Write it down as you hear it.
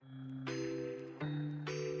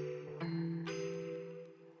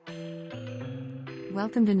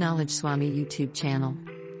Welcome to Knowledge Swami YouTube channel.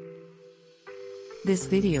 This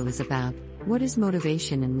video is about what is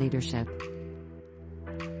motivation in leadership.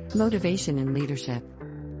 Motivation in leadership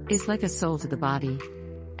is like a soul to the body,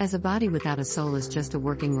 as a body without a soul is just a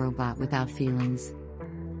working robot without feelings.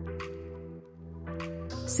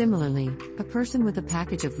 Similarly, a person with a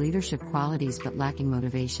package of leadership qualities but lacking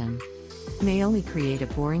motivation may only create a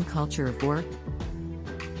boring culture of work,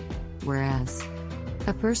 whereas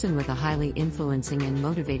a person with a highly influencing and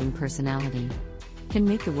motivating personality can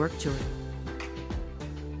make the work joyful.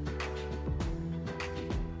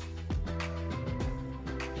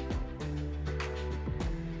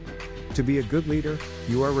 To be a good leader,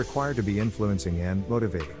 you are required to be influencing and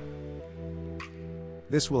motivating.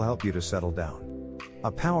 This will help you to settle down.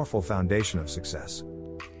 A powerful foundation of success.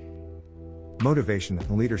 Motivation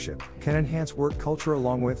in leadership can enhance work culture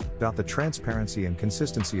along with the transparency and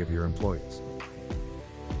consistency of your employees.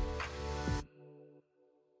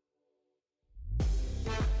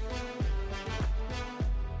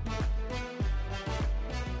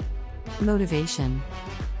 Motivation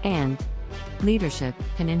and leadership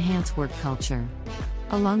can enhance work culture,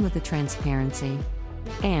 along with the transparency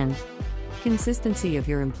and consistency of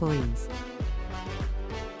your employees.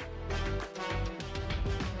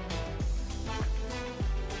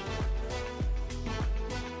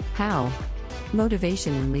 How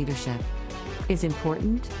motivation in leadership is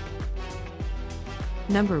important?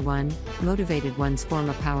 Number 1, motivated ones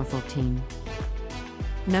form a powerful team.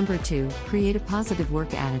 Number 2, create a positive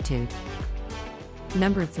work attitude.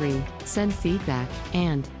 Number 3, send feedback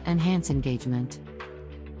and enhance engagement.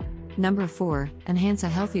 Number 4, enhance a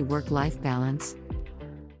healthy work-life balance.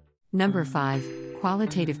 Number 5,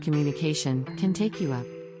 qualitative communication can take you up.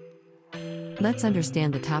 Let's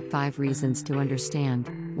understand the top 5 reasons to understand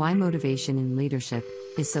why motivation in leadership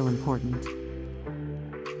is so important.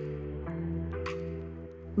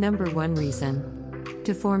 Number 1 reason: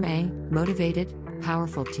 to form a motivated,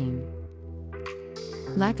 powerful team.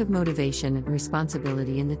 Lack of motivation and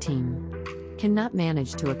responsibility in the team cannot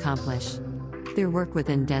manage to accomplish their work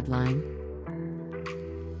within deadline.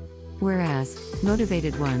 Whereas,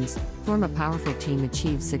 motivated ones form a powerful team,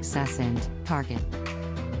 achieve success and target.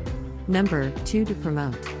 Number 2, to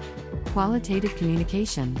promote qualitative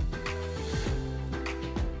communication.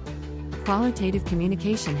 Qualitative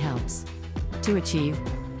communication helps to achieve: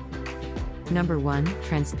 Number 1,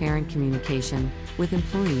 transparent communication with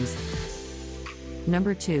employees.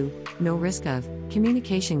 Number 2, no risk of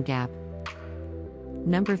communication gap.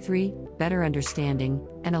 Number 3, better understanding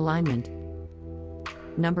and alignment.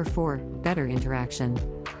 Number 4, better interaction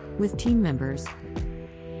with team members.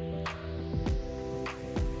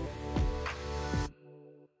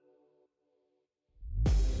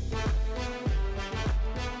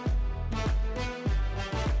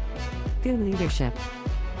 Good leadership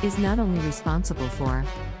is not only responsible for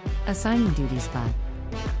assigning duties, but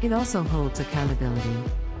it also holds accountability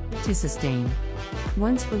to sustain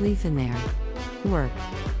one's belief in their work.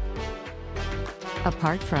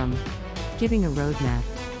 Apart from giving a roadmap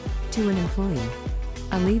to an employee,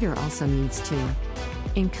 a leader also needs to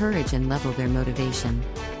encourage and level their motivation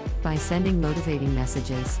by sending motivating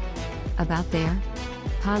messages about their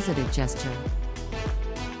positive gesture.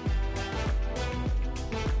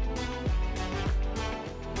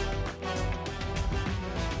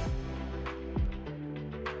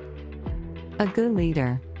 A good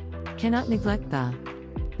leader cannot neglect the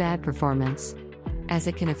bad performance, as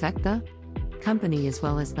it can affect the company as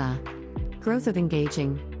well as the growth of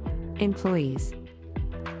engaging employees.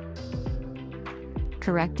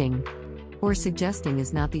 Correcting or suggesting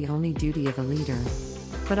is not the only duty of a leader,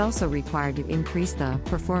 but also required to increase the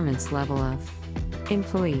performance level of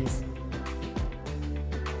employees.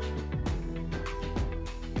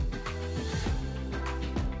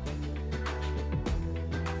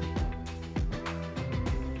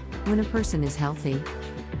 When a person is healthy,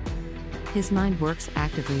 his mind works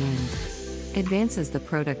actively and advances the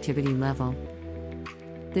productivity level.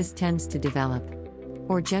 This tends to develop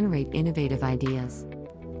or generate innovative ideas.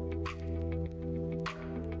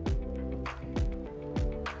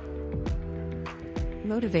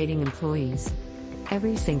 Motivating employees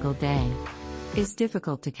every single day is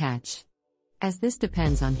difficult to catch, as this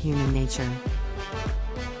depends on human nature.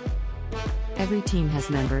 Every team has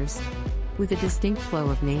members with a distinct flow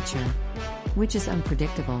of nature, which is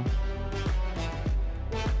unpredictable.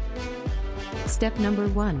 Step number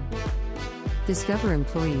 1. Discover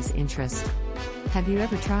employees' interest. Have you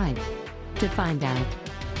ever tried to find out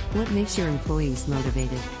what makes your employees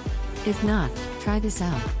motivated? If not, try this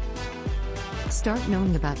out. Start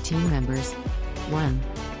knowing about team members. 1.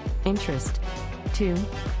 Interest. 2.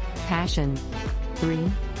 Passion. 3.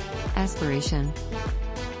 Aspiration.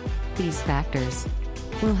 These factors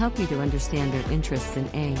will help you to understand their interests in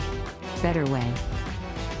a better way.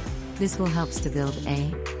 This will help to build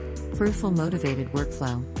a fruitful, motivated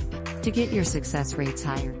workflow to get your success rates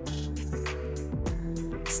higher.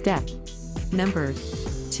 Step number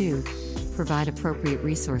 2. Provide appropriate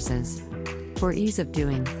resources for ease of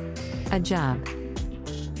doing a job.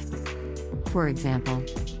 For example,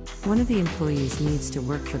 one of the employees needs to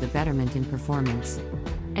work for the betterment in performance,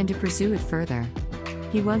 and to pursue it further,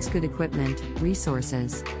 he wants good equipment,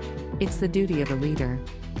 resources. It's the duty of a leader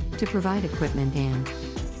to provide equipment and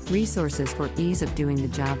resources for ease of doing the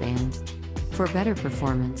job and for better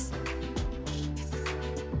performance.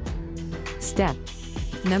 Step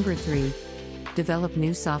number 3. Develop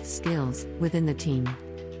new soft skills within the team.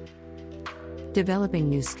 Developing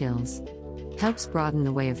new skills helps broaden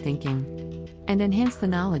the way of thinking and enhance the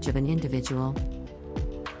knowledge of an individual.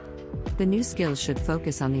 The new skills should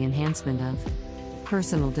focus on the enhancement of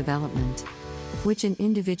personal development, which an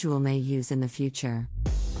individual may use in the future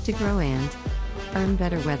to grow and earn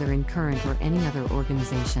better, whether in current or any other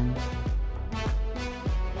organization.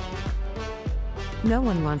 No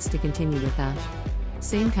one wants to continue with the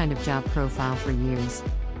same kind of job profile for years.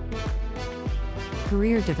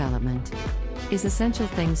 Career development is essential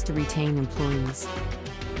things to retain employees.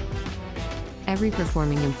 Every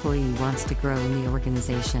performing employee wants to grow in the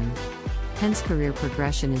organization. Hence, career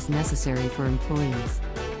progression is necessary for employees.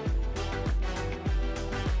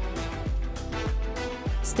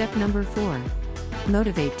 Step number 4.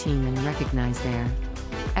 Motivate team and recognize their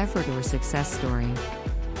effort or success story.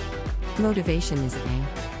 Motivation is a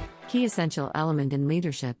key essential element in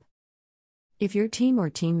leadership. If your team or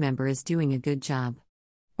team member is doing a good job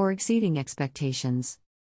or exceeding expectations,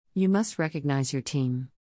 you must recognize your team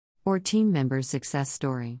or team member's success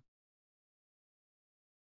story.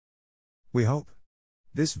 We hope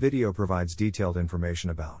this video provides detailed information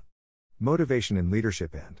about motivation in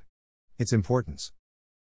leadership and its importance.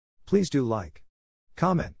 Please do like,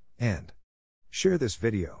 comment, and share this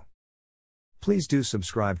video. Please do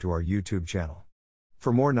subscribe to our YouTube channel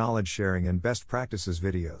for more knowledge sharing and best practices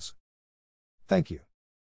videos. Thank you.